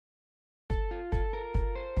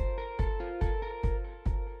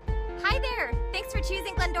Hi there! Thanks for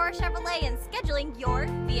choosing Glendora Chevrolet and scheduling your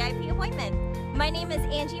VIP appointment. My name is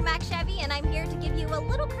Angie Mac Chevy and I'm here to give you a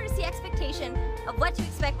little courtesy expectation of what to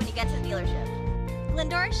expect when you get to the dealership.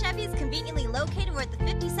 Glendora Chevy is conveniently located where the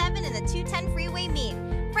 57 and the 210 freeway meet,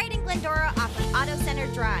 right in Glendora off of Auto Center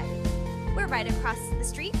Drive. We're right across the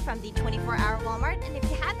street from the 24-hour Walmart, and if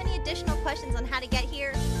you have any additional questions on how to get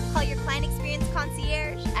here, call your client experience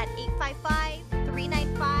concierge at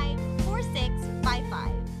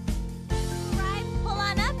 855-395-4655. Arrive, pull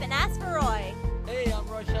on up and ask for Roy. Hey, I'm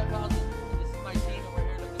Roy Shepphausen. This is my team, and we're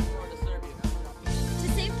here looking forward to serve you. To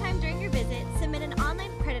save time during your visit, submit an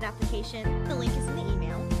online credit application. The link is in the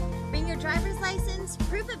email. Bring your driver's license,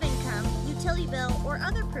 proof of income, utility bill, or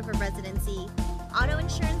other proof of residency, auto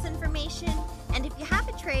insurance information, and if you have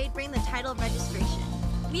a trade, bring the title of registration.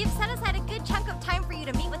 We have set aside a good chunk of time for you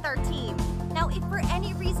to meet with our team. Now, if for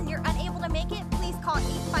any reason you're unable to make it, please call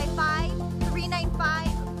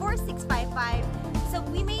 855-395-4655 so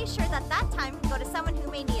we may ensure that that time can go to someone who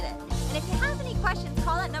may need it. And if you have any questions,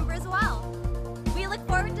 call that number as well. We look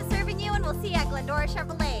forward to serving you, and we'll see you at Glendora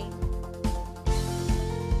Chevrolet.